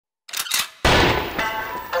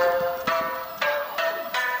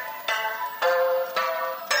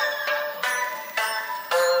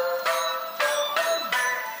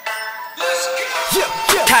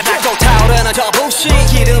난 저 부시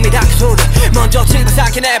기름이 닿기 소리 먼저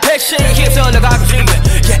질러삼킨 내 백신 휩쓸려가고 지금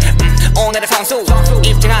오늘의 선수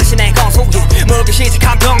입증하신 내 건수 물기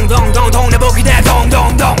시작한 동동동 동네 보기 내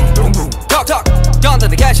동동동 톡톡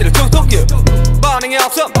연단의 개시를 툭툭 반응이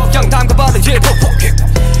없어 경담과 벌리지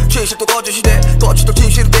푹푹 진실도 거짓이돼 거짓도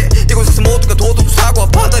진실이돼 이곳에서 모두가 도둑 사고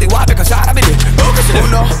판단이 완벽한 사람이니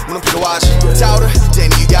문은 필요하지 타오를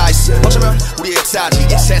땐 이유가 있어 어쩌면 우리의 역사지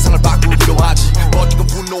이 세상을 바꾸기로 하지 버티고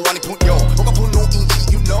분노 아니 분노 뭐가 분노인지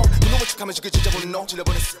you know 분노를 축하면서 그 진짜 분노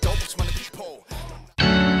질러버린 수도 수많은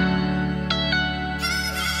people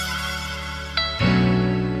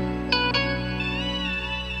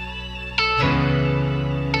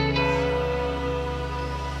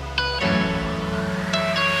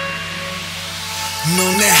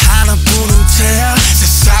넌 내 하나뿐인 태야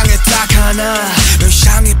세상에 딱 하나 널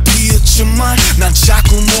향해 피었지만 난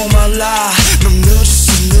자꾸 목말라 넌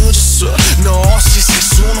늦었어 너 없이 살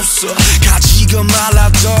순 없어 가지가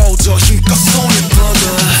말라도 더 힘껏 손을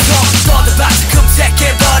뻗어 뻗어봐서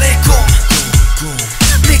검색해버릴 꿈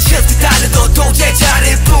미칠 듯 달려도 도저히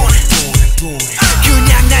잘일 뿐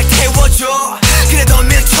그냥 날 태워줘 그래도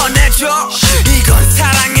밀쳐내줘 이건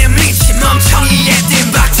사랑에 미친 멍청이의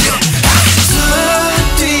띵박질 더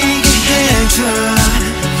뛰게 해줘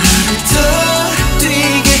나를 더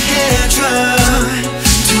뛰게 해줘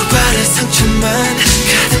두 발의 상처만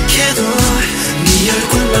가득해도 네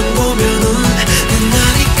얼굴만 보면은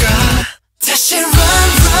끝나니까 다시 run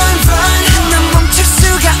run run 난 멈출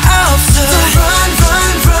수가 없어 run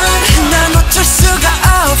run run 난 어쩔 수가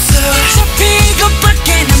없어 어차피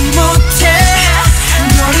이것밖에는 못해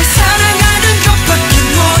너를 사랑하는 것밖에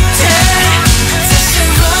못해 다시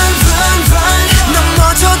run run run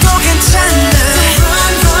넘어져도 괜찮아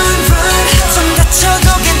run run run 좀 다쳐도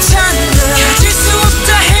괜찮아 가질 수 없다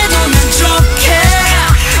해도 난 좋게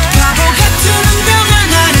바보 같은 운명아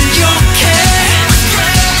나를 욕해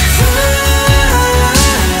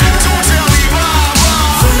Don't tell me why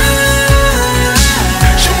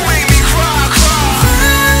You make me cry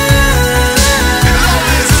Love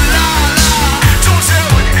is a lie Don't tell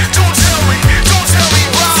me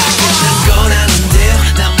why 난 거라는데요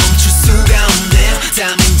난 멈출 수가 없네요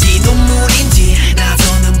땀인지 눈물인지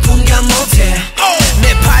나도는 분간 못해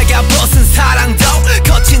내 발가벗은 사랑도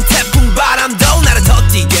거친 태풍 바람도 나를 더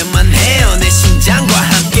뛰게만 해요 내 심장과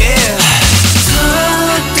함께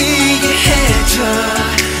더 뛰게 해줘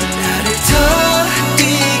나를 더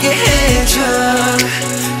뛰게 해줘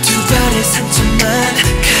두 발의 상처만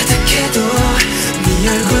가득해도 네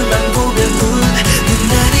얼굴만 보면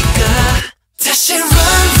눈나니까 다시 run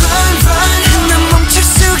run run 난 멈출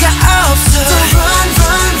수가 없어 run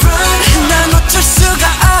run run 난 어쩔 수가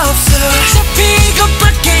없어 어차피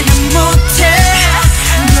이것밖에는 못해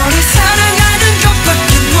너를 사랑하는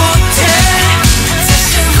것밖에 못해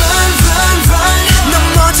다시 run run run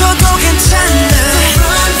넘어져도 괜찮아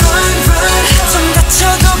run run run 좀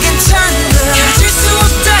다쳐도 괜찮아 가질 수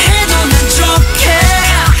없다 해도 난 좋게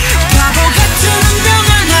바보 같은 운명아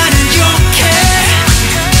나를 욕해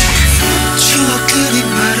추억들이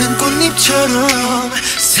마른 꽃잎처럼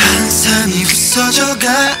산산이 부서져가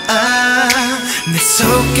내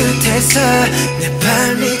손끝에서 내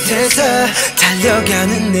발밑에서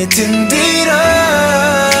달려가는 내 등 뒤로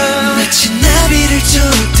마치 나비를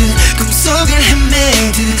쫓듯 꿈속을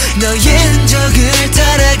헤매듯 너의 흔적을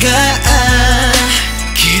따라가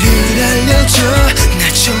길을 알려줘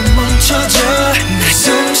날 좀 멈춰줘 날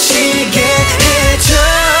숨 쉬게 해줘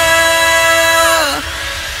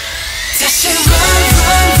다시 run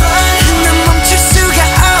run run 난 멈출 수가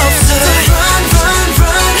없어 run run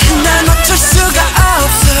run 난 어쩔 수가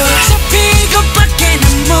없어 어차피 이것밖에는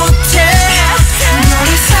못해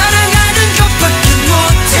너를 사랑하는 것밖에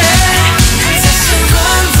못해 다시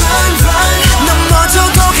run run run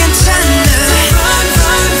넘어져도 괜찮아 run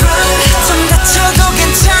run run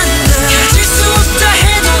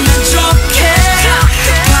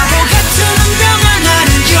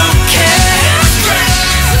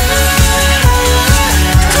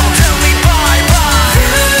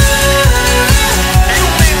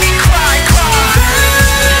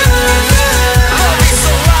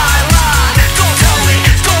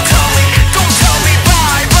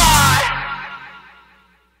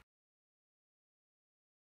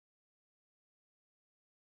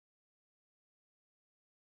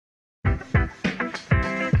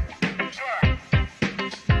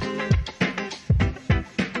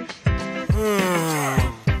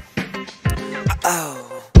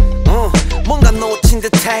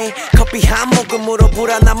못해 커피 한 모금으로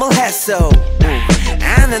불안함을 했어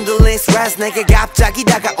안 흔들린 스트레스 내게 갑자기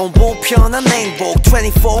다가온 불편한 행복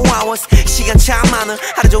 24 hours 시간 참 많은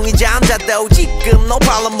하루 종일 잠자도 지금 no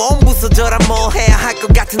problem 몸 부서져라 뭐 해야 할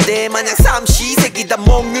것 같은데 마냥 삼시세끼 다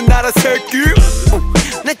먹는 나라 새끼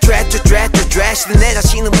내 드레시는 내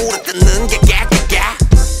자신을 물어뜯는 게 깨깨깨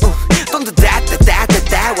돈도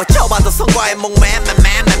다다다다다 외쳐봐도 성과에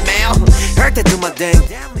목매매매매매 Hurt that do my thing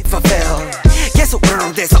if I fail 계속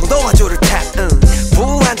내 성동아줄을 탑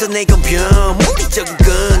불완전 내 건변 무리적인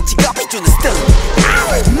건 직업이 주는 스턴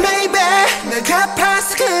Maybe 내가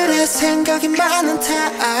갚아서 그래 생각이 많은 탓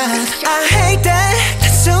I hate that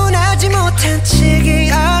단순하지 못한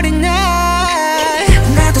치기 어린 날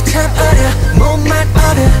나도 참 어려 몸만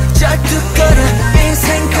어려 절뚝거려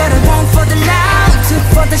인생 걸어 One for the love, two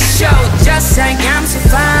for the show Just like I'm so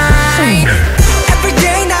fine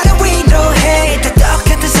Everyday 나를 위로해 다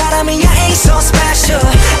똑같은 사람이야 ain't so special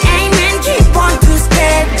Amen keep on two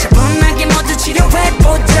step 차분하게 모두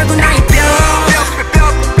치료해보자고 나의 뼈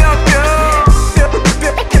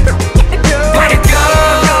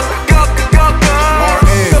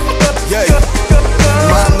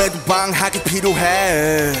마음에도 방학이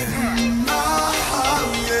필요해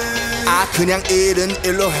아 그냥 일은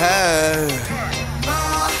일로 해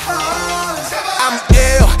I'm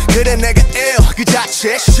ill 그래 내가 ill 그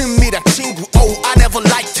자체 심이란 친구 Oh I never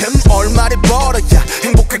liked him 얼마를 벌어야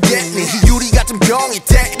행복하겠니 희유리 같은 병이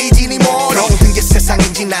때리지 니 머리 병든 게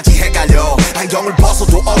세상인지 나지 헷갈려 안경을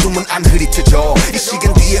벗어도 어둠은 안 흐릿해져 이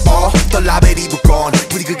시간 뒤에 어떤 라벨이 붙건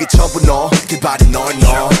불이 그게 전부 너 길바리 너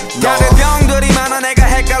다른 병들이 많아 내가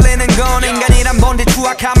헷갈리는 건 인간이란 본디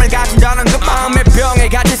추악함을 가진다는 것 마음의 병에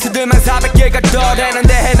갇힌 수들만 400개가 더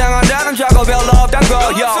되는데 해당한다는 저거 별로 없단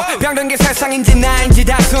거요 병든 게 세상인지 나인지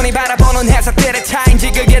단순히 바라보는 해석들의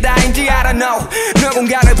차인지 그게 다인지 I don't know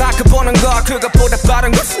누군가를 바꿔보는 것 그것보다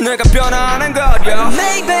빠른 것은 내가 변화하는 거요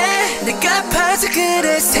Maybe 내가 아파서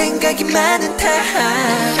그래 생각이 많은 탓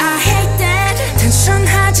I hate that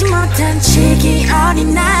단순하지 못한 치기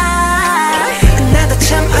어린 날 나도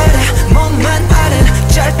참 어려 몸만 어려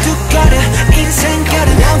절뚝거려 인생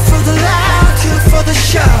걸어 One for the love, two for the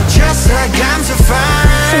show Just like I'm so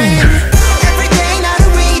fine Everyday 나를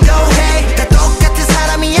위로해 다 똑같은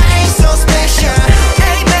사람이야 ain't so special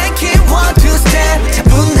Amen keep one two step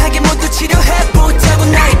차분하게 모두 치료해보자고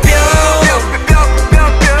나의 뼈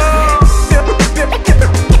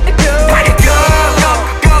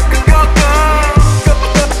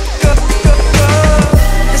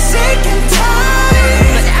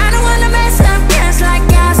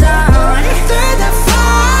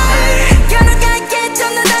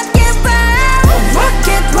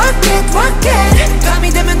밤이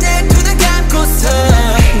되면 내 눈을 감고서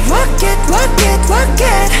Work it, work it, work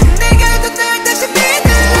it 내가 또 널 다시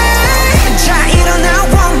믿을래 자 일어나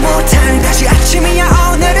one more time 다시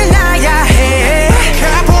아침이야 오늘을 나야 해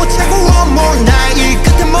가보자고 one more night 이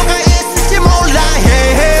끝에 뭐가 있을지 몰라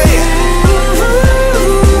해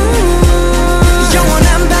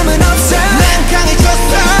영원한 밤은 없어 난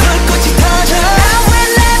강해졌어 불꽃이 터져 I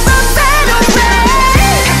will never fade away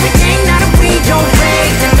Everyday 나를 위로해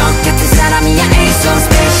다 똑같은 사람이야 ain't so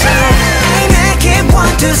special I make it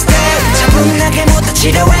one two step 차분하게 모두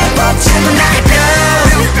치료해보자고 나의 뼈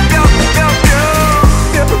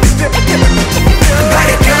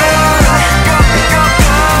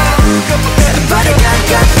버려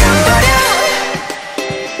버려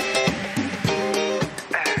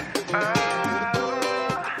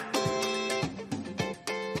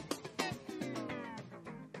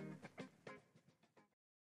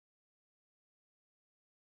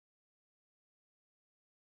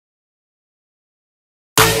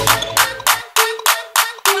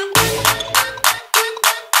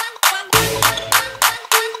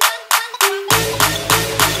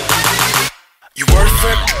You worth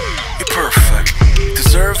it, you're perfect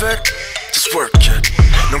Deserve it, just work it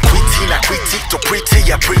넌 quitt이 나 quitt이 또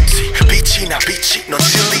pretty야 pretty 빛이 나 빛이 넌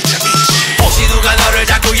진리자 있지 혹시 누가 너를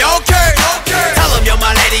자꾸 욕해 Tell them you're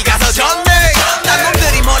my lady 가서 전해 난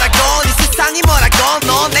놈들이 뭐라건 이 세상이 뭐라건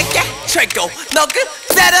넌 내게 최고 너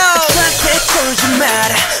그대로 나한테 쫄지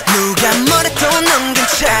마라 누가 뭐래도 넌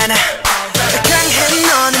괜찮아 강해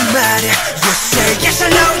너는 말야 You say yes or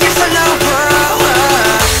no, yes or no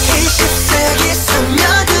 20세기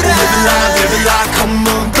소녀들아 Living like come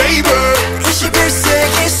on baby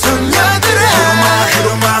 21세기 소녀들아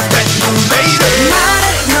흐름아 뱉는 baby 말해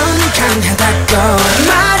넌 강하다고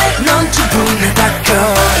말해 넌 충분하다고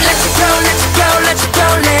Let's go, let's go, let's go,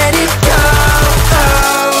 let it go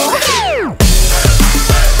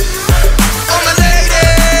All my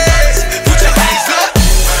ladies put your hands up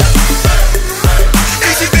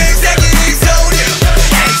 21세기 소녀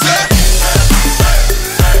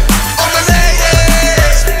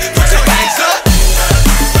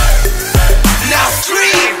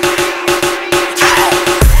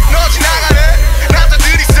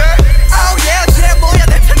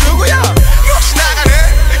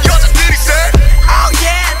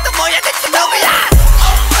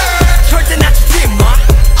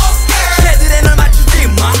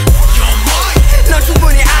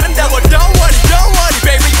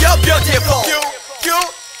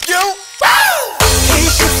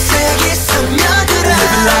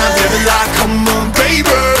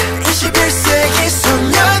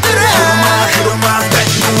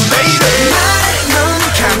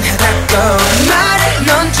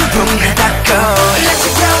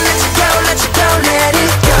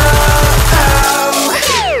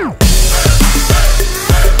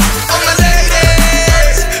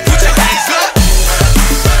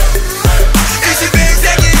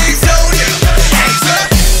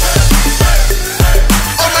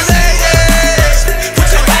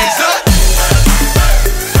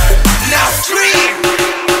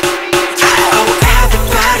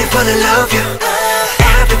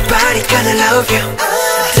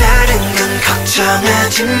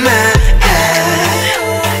걱정하지 마.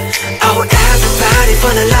 Oh, everybody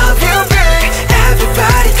gonna love you, babe.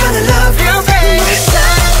 Everybody gonna love you, babe.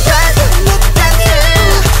 사랑받은 듯하네.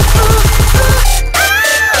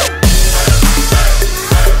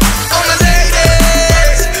 All my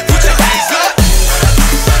ladies, put your hands up.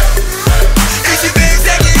 It's your big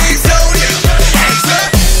second soda. Hands up.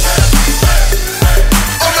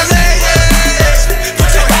 All my ladies, put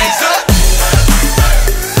your hands up.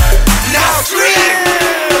 Now scream.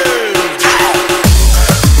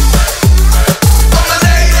 All my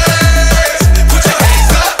ladies, put your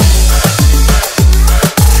hands up.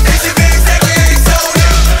 It's your big second soda.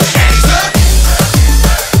 Hands up.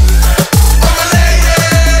 All my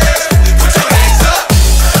ladies, put your hands up.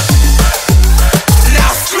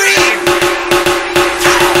 Now scream.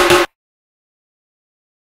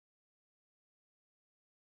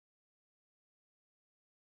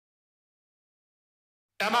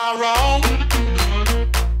 Am I wrong?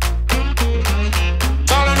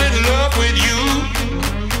 Falling in love with you.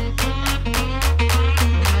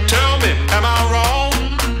 Tell me, am I wrong?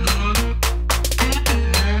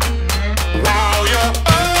 While your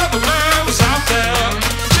other man was out there,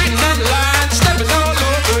 cheating and lying, stepping all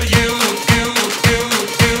over you.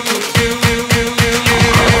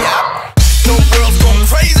 The world's going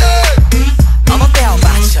crazy. 어머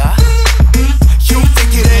떼어맞춰. You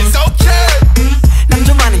think it is okay? 난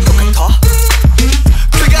좀 아닌 것 같아.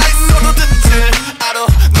 그가 있어도 듣질 않아.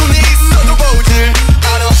 눈이 있어도 보질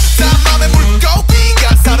않아. 다 맘에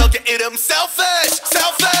물고기가 사로게 이름 selfish,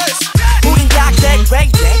 selfish. 우린 다 dead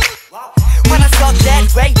crazy. 화났어 dead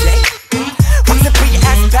crazy. 황색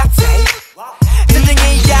BTS party.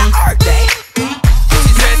 전쟁이야 all day. 이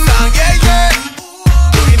세상에 yeah.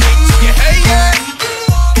 우리 미치게 해 yeah.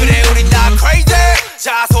 그래 우린 다 crazy.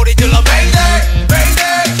 자 소리 질러 baby, baby.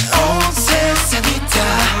 온 세상이 다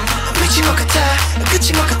미친 것 같아.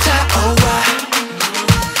 끝인 것 같아. Oh why?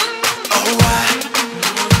 Oh why?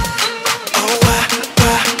 Oh why?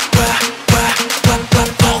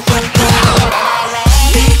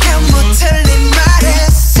 네가 뭐 틀린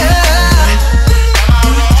말했어.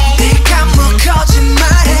 네가 뭐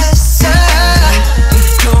거짓말했어.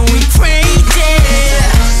 Going crazy,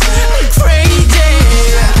 crazy.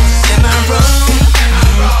 Am I wrong?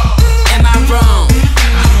 Am I wrong?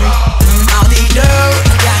 어디로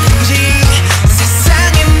가는지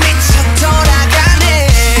세상에 미쳐 돌아가네.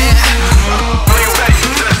 Are you ready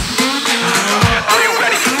for this? Are you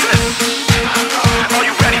ready for this? Are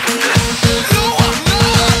you ready for this?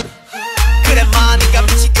 그래 많이가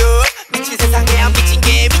미친 걸 미친 세상에 안 미친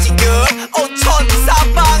게 미친 걸 5천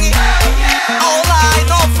사방이 Online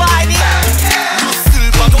no fighting.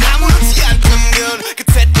 뉴스를 봐도 아무렇지 않다면 그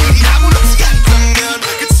댓글이 아무렇지 않다면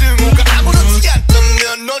그 증오가 아무렇지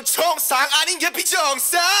않다면 넌 정상 아닌 게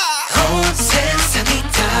비정상. 온 세상이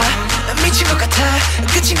다 미친 것 같아.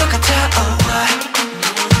 끝인 것 같아. Oh why?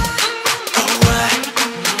 Oh why?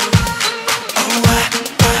 Oh why?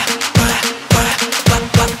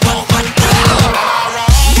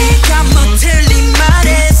 네가 뭐 틀린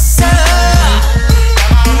말했어.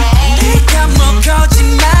 네가 뭐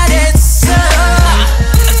거짓말했어.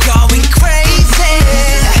 Going crazy,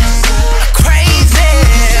 crazy.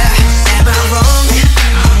 Am I wrong?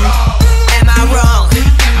 Am I wrong?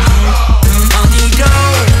 어디로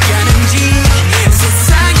가는지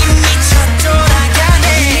세상이 미쳐 돌아가네.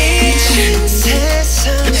 미친 세상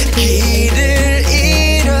길을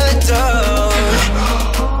잃어도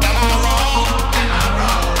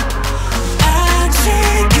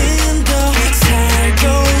아직은 더 살고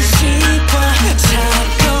싶어.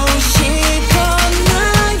 찾고 싶어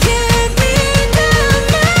나의 믿음을.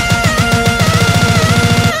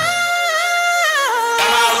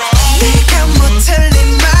 네가 뭐 틀린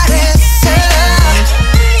말했어.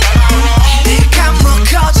 네가 뭐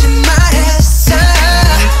거짓말했어.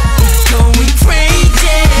 Going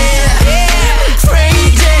crazy,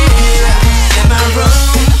 crazy. Am I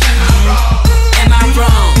wrong? Am I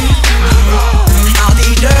wrong?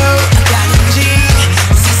 어디로 가는지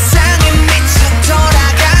세상에 미쳐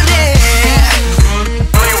돌아가네.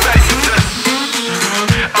 Are you ready for this?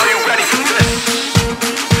 Are you ready for this?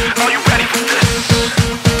 Are you ready for this?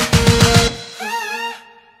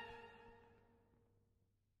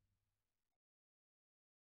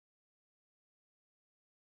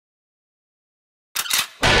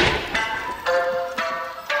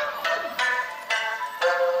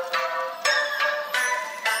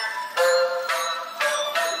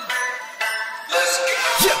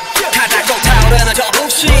 가닥 타오르는 저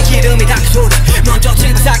불씨 기름이 닥쳐오르 먼저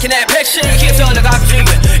질투삭힌 내 백신 휩쓸려가고 지금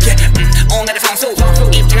오늘의 성수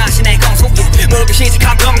입증하신 내 건수 물기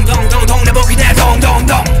시작한 동동동 동네 보기 내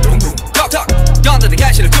동동동 톡톡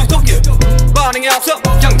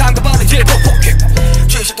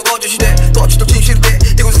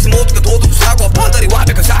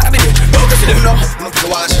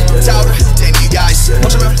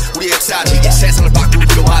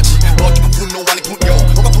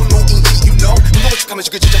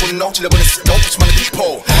분노 질러버렸어 수많은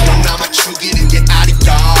비포 넌 나만 죽이는 게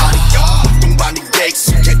아니야 동반인 게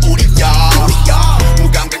익숙해 우리야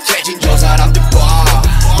무감각해진 저 사람들과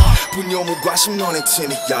분노 무관심 너네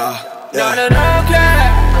팀이야 나는 okay,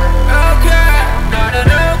 나는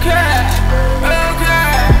okay.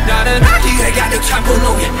 나는 아기에 가득 찬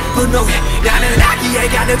분노에 나는 아기에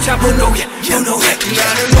가득 찬 분노에 나는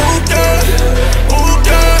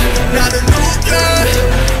나는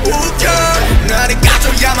웃겨 나를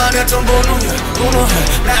가져야만 했던 분노에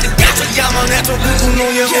나를 가져야만 했던 그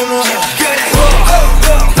분노에 그래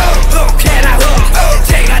혹해라 혹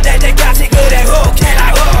제가 될 때까지 그래 혹해라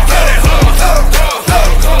혹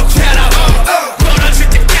벌어질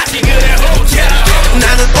때까지 그래 혹해라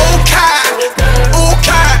나는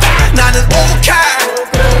나는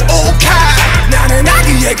나는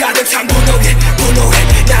아기에 가득 찬 분노에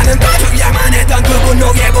나는 가져야만 했던 그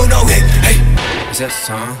분노에 hey. 이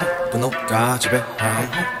세상 분노가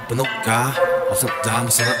지배함 분노가 없었다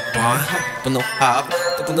무슨 말 분노하고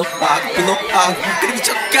또 분노하고 그리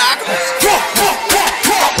미쳐가고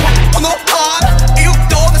분노한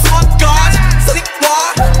이웃도 내 손까지 선이와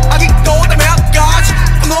아기도 내 매까지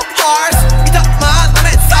분노할 믿어만 남의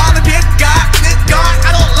삶을 비가 있는 걸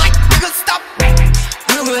I don't like you can stop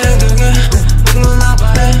누구는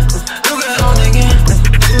나빠해 누구의 언행에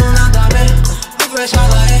누구는 난다며 누구의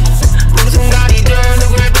샤라해 모든 순간이들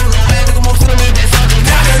누구의 분노해 누구 목소리를 내서도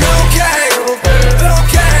나는 okay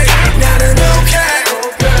나는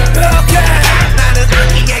나는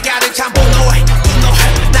아기에 가득 찬 분노해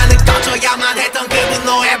나는 꺼져야만 했던 그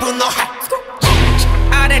분노해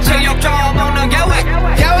아래 체력 저먹는 계획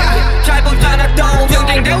잘 붙잡았던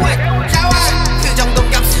경쟁 계획 그 정도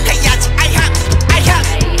값을 해야지 I have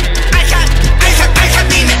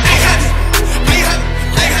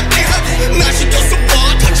나 시켰어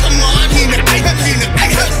봐 다참한 힘에 I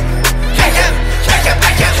have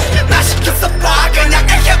나 시켰어 봐 그냥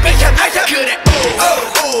I have 그래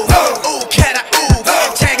캐라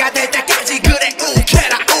제가 될 때까지 그래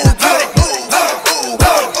캐라 그래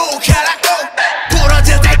캐라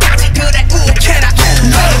부러질 때까지 그래 캐라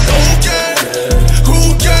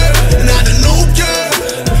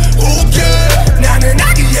나는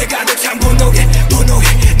아기에 가득 찬 분노에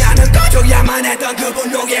나는 꺼져야만 했던 그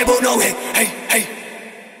분노에 hey.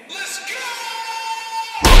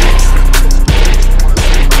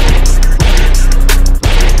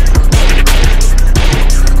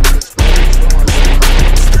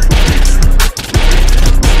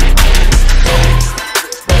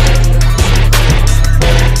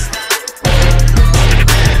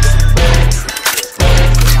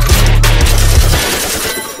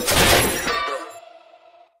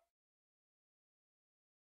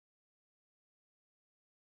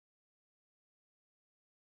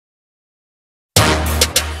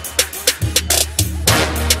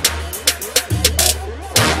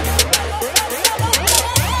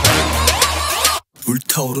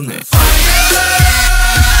 불타오르네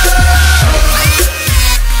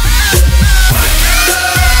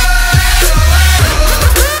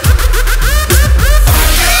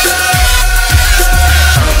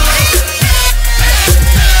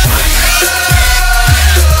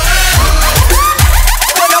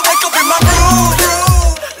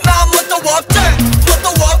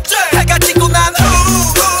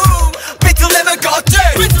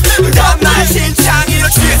심장이로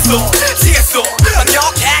취했어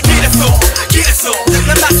완벽해 길했어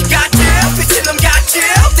난 맛이 같지 미친 놈 같지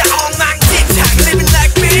다 엉망진창 living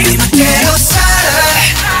like me 이대로 살아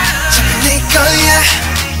네 거야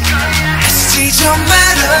애쓰지 좀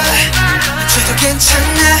마라 어째도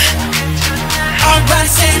괜찮아 Everybody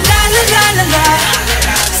say la la la la la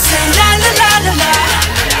say la la la la la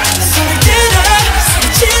소리 질러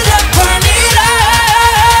burn it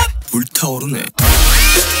up 불타오르네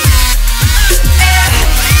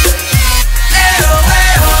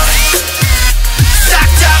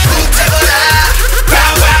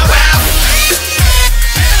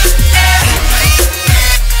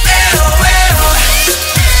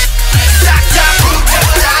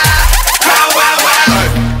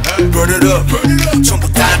Burn it up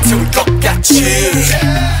전부 다 태울 것 같이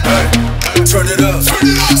Turn it up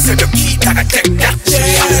새벽이 다갈 때까지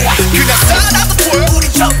그냥 살아도 보여 우리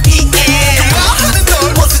여기에 그만하는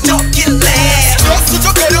널 원수적일래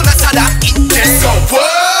수적거려 난 사람인데 So what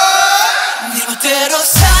네 멋대로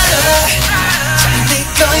살아 네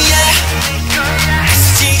거야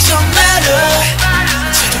애쓰지 좀 마라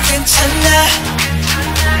어째도 괜찮아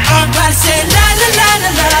Everybody say la la la la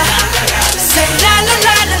la say la la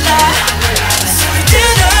la la la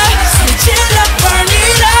소리 질러 burn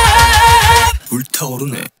it up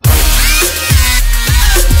불타오르네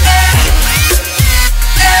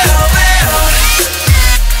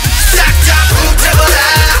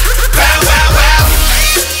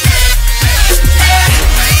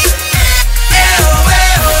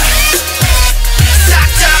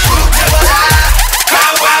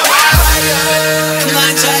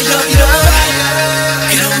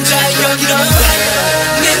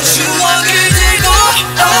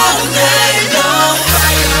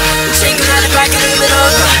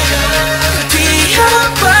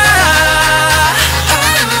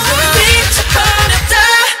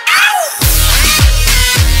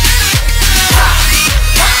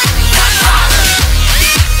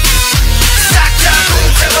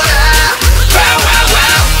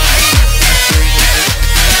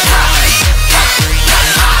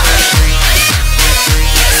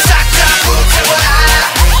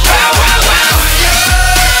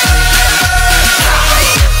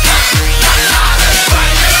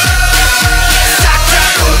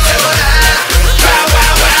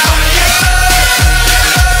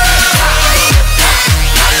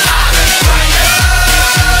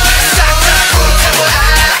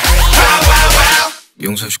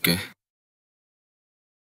넣어줄게.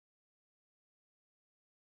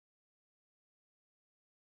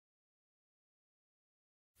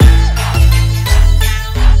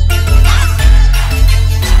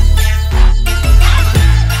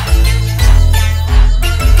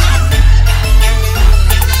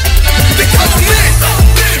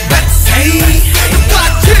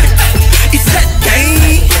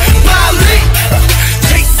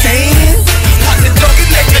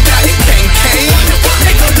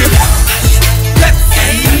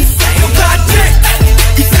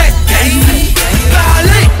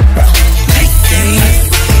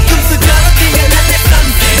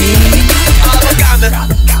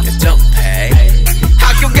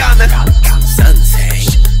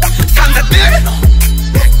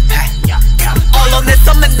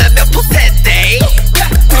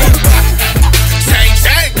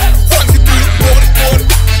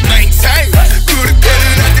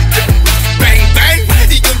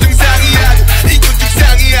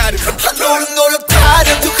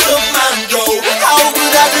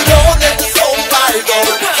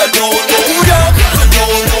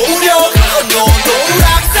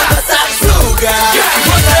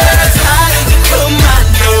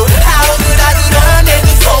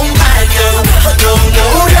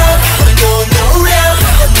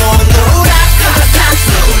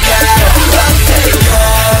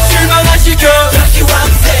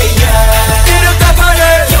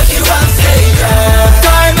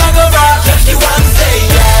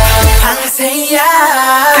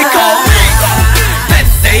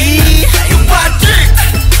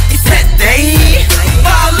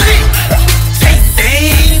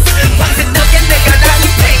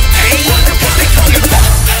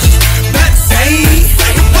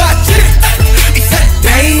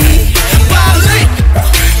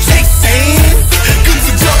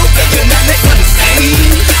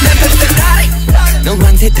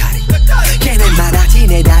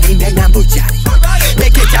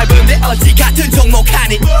 어디 같은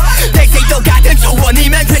종목하니 백색도 같은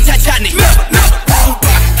조언이면 괜찮잖니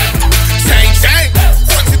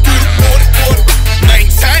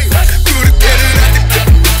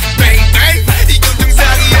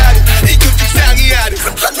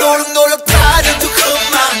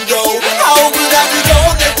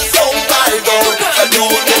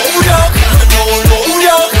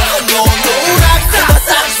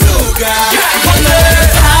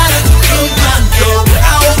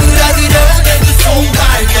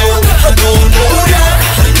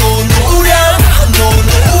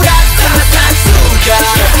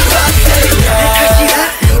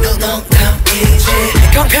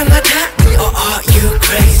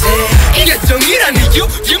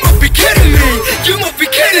You must be kidding me. You must be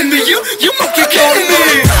kidding me. You must be kidding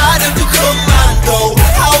me. 하늘도 그만도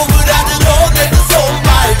하옥을 안으로 내는 손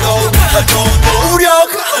말고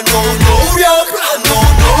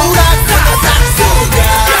노력 상수가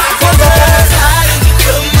하늘도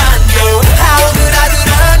그만도 하옥을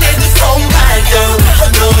안으로 내는 손 말고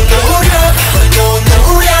노력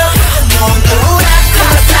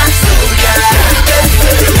상수가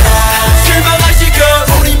실망하시고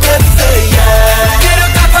우린 뱉어야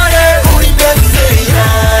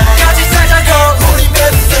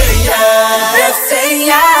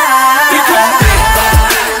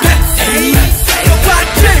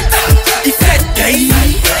Hey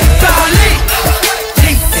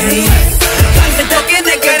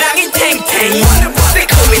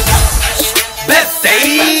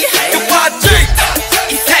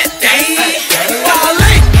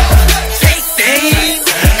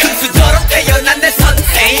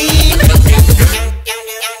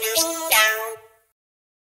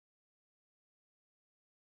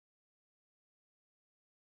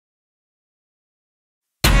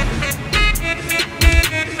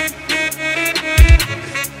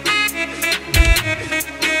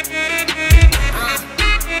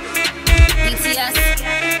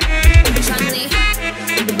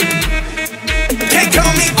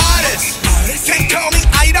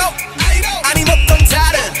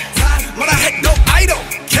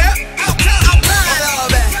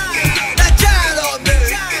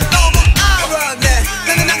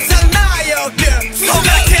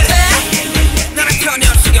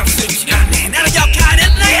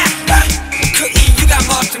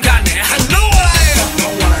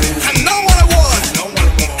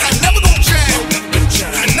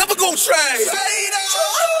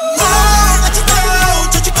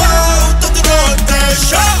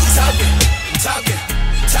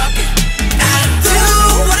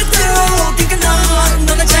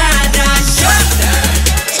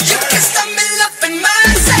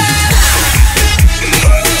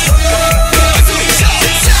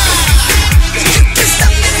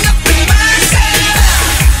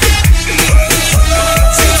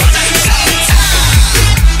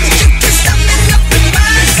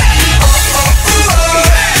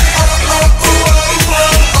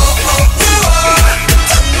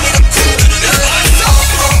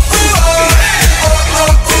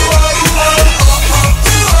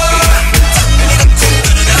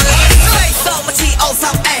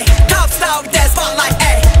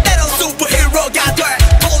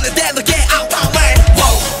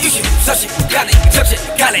순식간에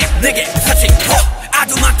점심간에 내게 사치 I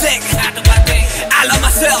do my thing I love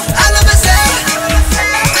myself I love myself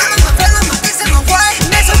I love my fellow my things and my way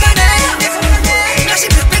내 손안에 몇십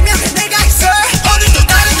몇 백 명의 내가 있어 오늘도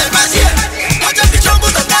다른 날 맞이해 어차피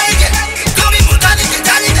전부 다 나에게 고민보다는 게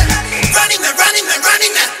달리는 Running man running man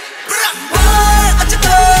running man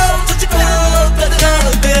어쨌든 저찍고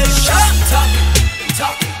떠들어가는 듯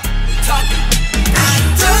Talking I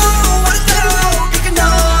do what I do 그게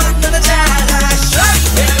너는 잘 알아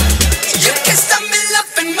You can't stop me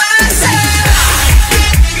loving myself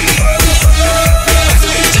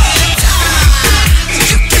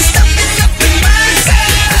You can't stop me loving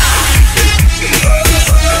myself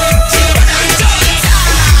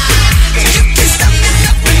You can't stop me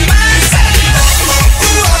loving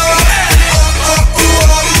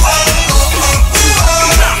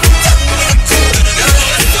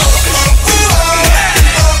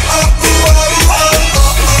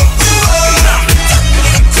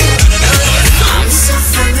I'm so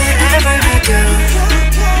fun wherever I go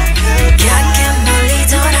가끔 멀리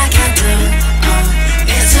돌아가도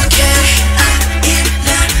It's okay I'm in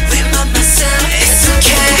love with myself It's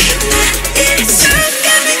okay It's okay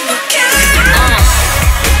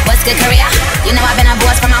What's good, Korea? You know I've been a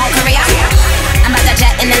boss for my whole career. I'm about to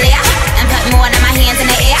jet in the layer and put more than my hands in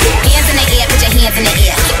the air. Hands in the air, put your hands in the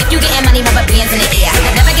air. If you getting money, rubber bands in the air.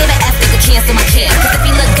 Never gave an F, take a chance to my chair. Cause if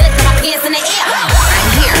you look good, put my pants in the air.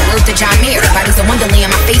 I'm here, word to John Mayer. Body's a wonderland,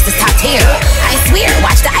 my face is top tier. I swear,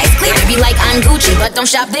 watch the ice clear. Be like I'm Gucci, but don't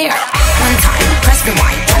shop there. One time, press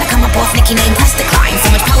rewind. Tryna come up off Nicki name, press decline.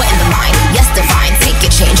 So much power in the mind. Yes, divine. Take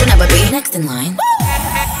your change, you'll never be next in line.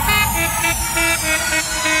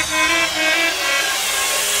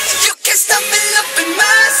 You can't stop me loving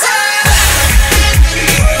myself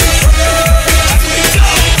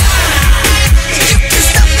You can't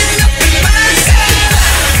stop me loving myself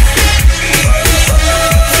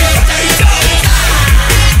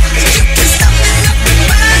You can't stop me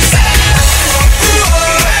loving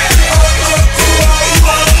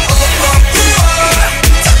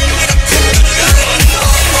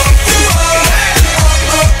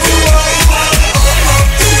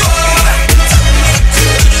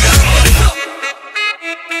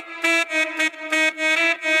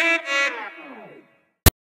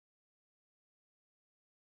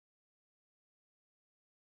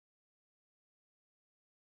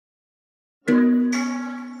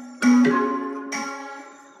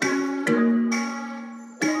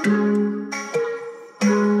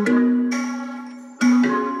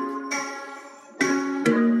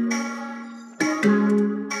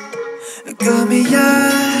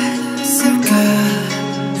꿈이었을까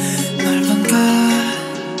넓은 것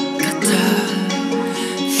같아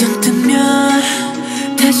눈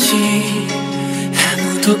뜨면 다시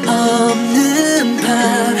아무도 없는 밤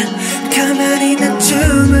가만히 난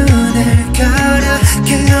주문을 걸어 그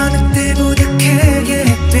어느 때보다 크게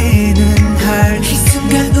뛰는 heart 이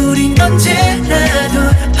순간 우린 언제라도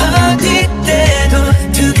어디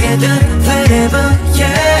때도 together wherever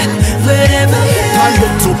yeah wherever yeah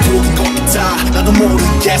반복도 보긴 것 같아 나도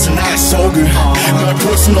모르겠어 나의 속을 널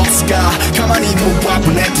볼 순 없을까 가만히 못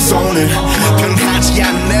봐본 내 두 손을 변하지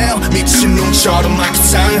않네요 미친 놈처럼 막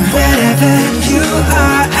이상해 Wherever you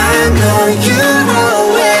are I know you'll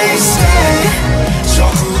always stay 저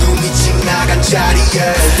구름이 지나간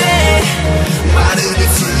자리에 Stay 많은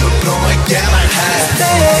입술로 너에게 말해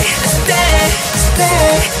Stay Stay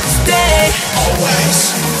Stay Stay Always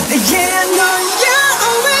Yeah I know you'll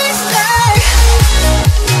always stay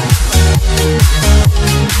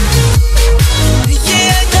Yeah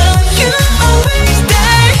I know you'll always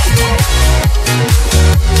stay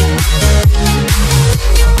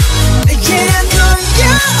Yeah I know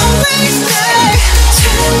you'll always stay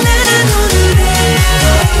찬란한 오늘에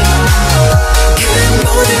그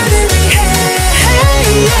모두를 위해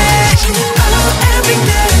Oh every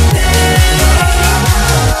day and day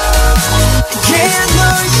Yeah I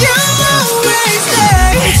know you'll always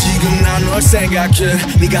stay 지금 난 널 생각해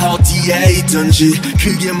네가 어디에 있든지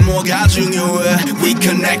그게 뭐가 중요해 We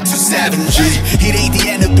connect to 7G It ain't the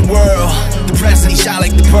end of the world The present shine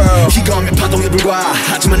like the pearl 이거면 파동에 불과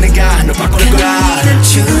하지만 내가 널 바꿔낼 거야 난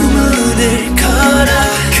주문을 걸어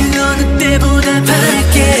그 어느 때보다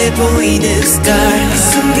밝게 보이는 star 이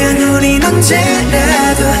순간 우린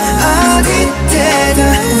언제라도 어디 때도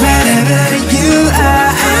Wherever you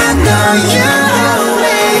are I know you'll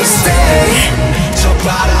always stay 저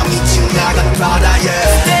바람이 지나간 바다에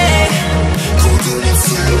Stay 굳은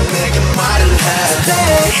입술로 내게 말을 해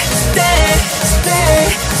Stay Stay Stay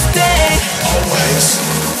Stay Always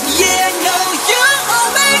Yeah I know you'll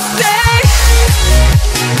always stay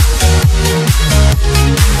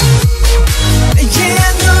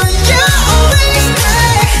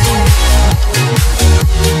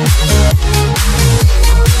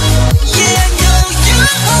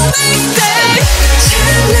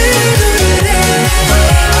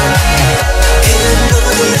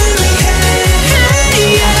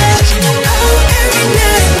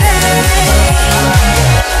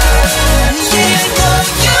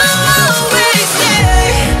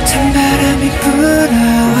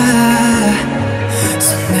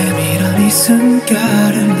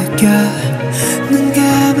순간을 느껴 눈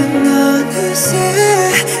감은 어느새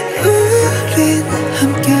우린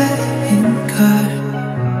함께인걸.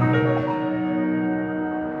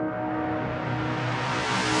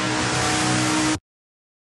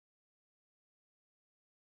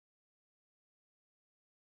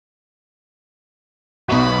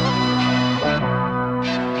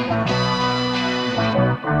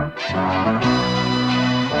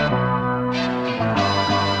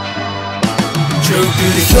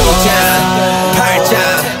 죽들이 소자 팔자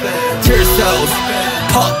들소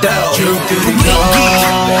퍼도 분위기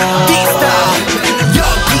디스타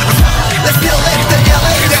여기 Let's still let the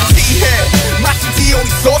LA 취해 마치 디오니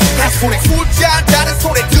소스 한 손에 술잔 다른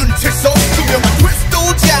손에 든 칠소 투명한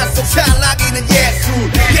크리스탈 잔속 찰나기는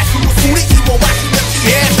예술 예술 술이 입어 마시면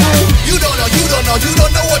예술 You don't know, you don't know, you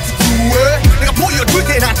don't know what to do it. 내가 보여줄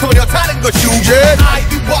때난 전혀 다른 걸 주게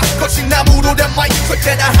아이비와 거친 나무로 된 마이크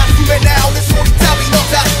그때나 한숨에 나오는 소리답이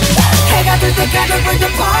너다 해가 뜰 때까지 with the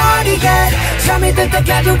party yeah 잠이 들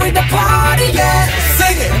때까지 with the party yeah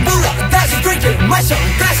Sing it 불러 다시 drink it 마셔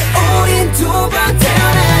다시 우린 두 번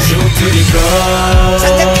태어나 죽들이가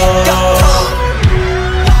장작의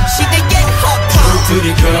시대의 허통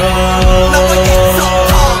죽들이가 너의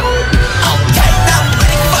소통 Okay I'm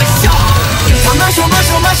ready for show 다 마셔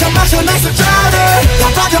마셔 마셔 마셔 내 술자리 다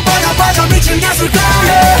빠져 빠져 빠져 미친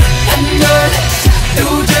예술가래 한날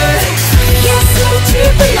두들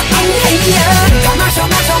예술을 불러 엉해야 다 마셔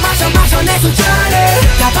마셔 마셔 마셔 내 술자리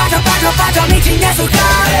다 빠져 빠져 빠져 미친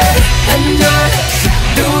예술가래 한날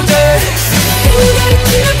두들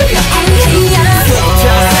예술을 불러 엉해야 소자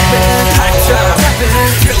팔자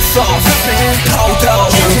들소 퍼도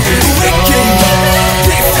분위기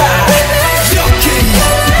디스타 여기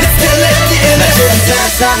Let's still let the energy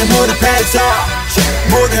세상의 무대에서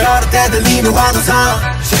모두 어릴 때 들리는 환호성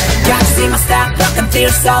Can't see my stop, look and feel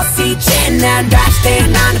so CJ 난 다시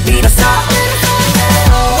태어나는 비로소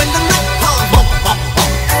When the night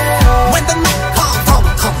When the night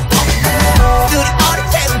둘이 어릴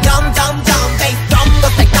때는 dumb They dumb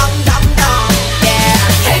but they dumb Yeah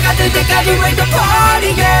해가 뜰 때까지 with the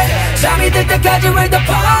party yeah 잠이 들 때까지 with the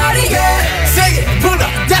party yeah Sing it 불러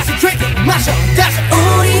다시 drink it 마셔 다시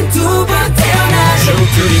우린 두 번 태어나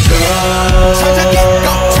죽들이가 천장의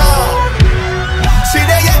거쳐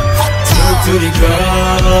시대의 허통 죽들이가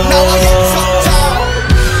나와의 소통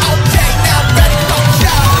Okay now ready for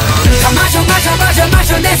show 다 마셔 마셔 마셔 마셔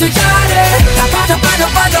내 술자리 다 빠져 빠져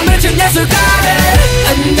빠져 미친 예술가래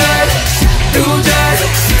한달 두달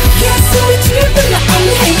예술을 불러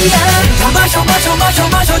엉해야 다 마셔 마셔 마셔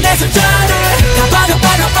마셔 내 술자리 다 빠져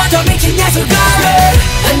빠져 빠져 미친 예술가래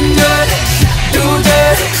한달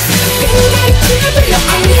두달 예술을 불러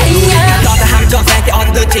엉해야 너다 함정 생기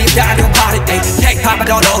어느덧지 다른 party day Take pop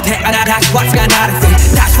너도 태어나 다시 왔으가 나를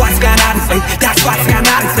say 다시 왔으가 나를 say 다시 왔으가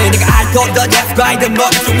나를 say 네가 알던 넌 yes grind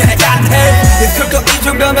머리 중요해 잔해 익숙한 이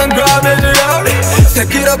정도면 그러면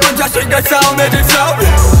새끼로본 자신과 싸움해질 소리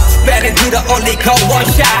배를 들어 올리고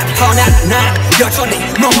원샷 허난 난 여전히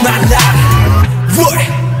목말라 What?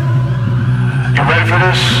 You ready for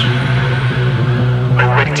this? Are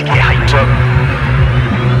you ready to get hyped up?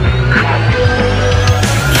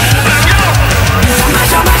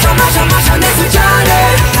 마셔 마셔 마셔 마셔 내 술자리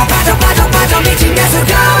다 빠져 빠져 빠져 미친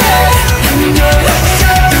예술가래 한달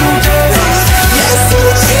두달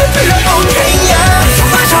예술을 불러 엉해야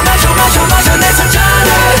마셔 마셔 마셔 마셔 내 술자리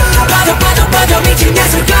다 빠져 빠져 빠져 미친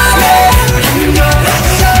예술가래 한달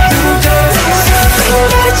두달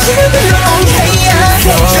예술을 불러 엉해야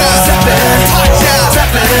소자 팔자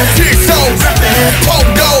들소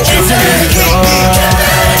퍼도 분위기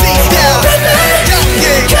디스타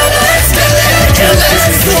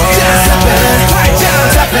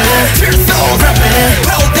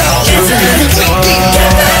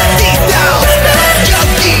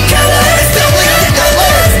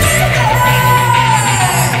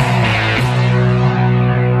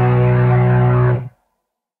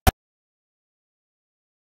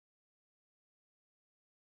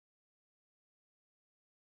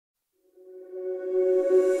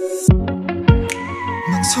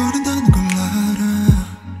망설인다는 걸 알아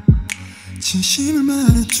진심을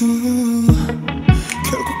말해줘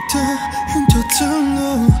결국 다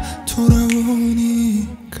흉터들로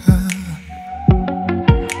돌아오니까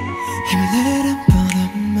힘을 내란 뻔한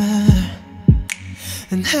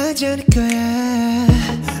말은 하지 않을 거야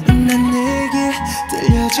난 내게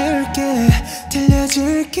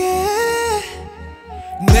들려줄게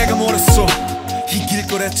내가 뭐랬어 이길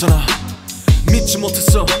거랬잖아 믿지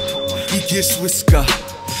못했어 이길 수 있을까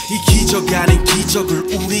이 기적 아닌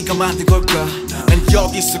기적을 우리가 만든 걸까 난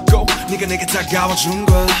여기 있었고 네가 내게 다가와준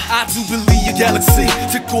거야 I do believe your galaxy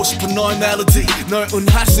듣고 싶은 너의 멜로디 널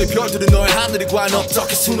은하수의 별들은 너의 하늘이 과연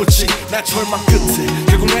어떻게 수놓지 날 절망 끝에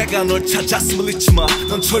결국 내가 널 찾았음을 잊지마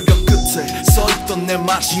넌 절벽 끝에 서있던 내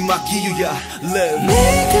마지막 이유야 Live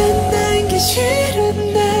내가 남기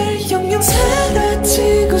싫은 날 영영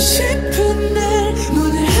사라지고 싶은 날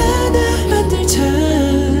문을 하나 만들자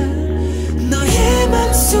너의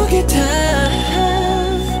맘속에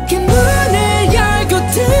닿게 문을 열고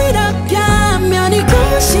들어가면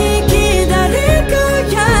이곳이 기다릴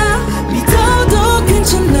거야 믿어도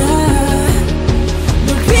괜찮아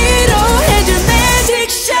널 위로해줄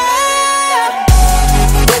magic shot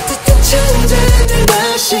따뜻한 천잔을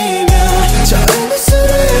마시며 저음의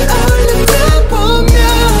술을 얼른 타보며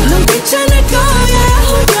넌 괜찮을 거야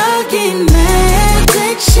여기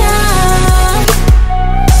magic shot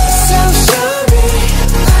So show me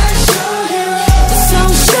I show you So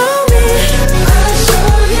show me I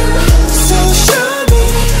show you So show me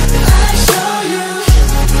I show you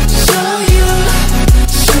Show you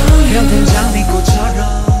Show you 병든 장미꽃처럼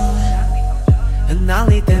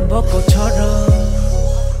흩날릴 땐 벚꽃처럼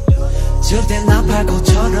질 땐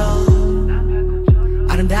나팔꽃처럼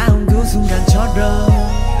아름다운 그 순간처럼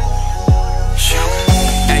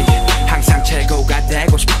에이, 항상 최고가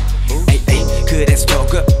되고 싶어 에이, 에이, 그래서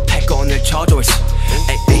조급해 꼰을 쳐줘 있어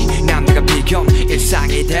에이, 에이, 남들과 비교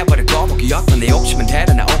일상이 돼버렸고 목이었던 내 욕심은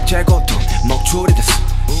대단한 억제 고통 목줄이 됐어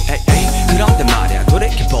에이, 에이, 그런데 말야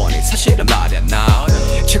돌이켜보니 사실은 말야 나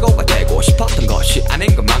최고가 되고 싶었던 것이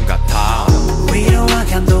아닌 것만 같아 위로와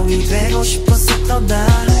감동이 되고 싶었었던 나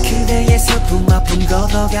그대의 슬픔 아픔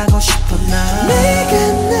걷어가고 싶어 나 내가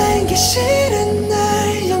남기 싫은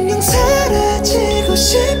날 영영 사라지고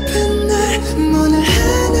싶은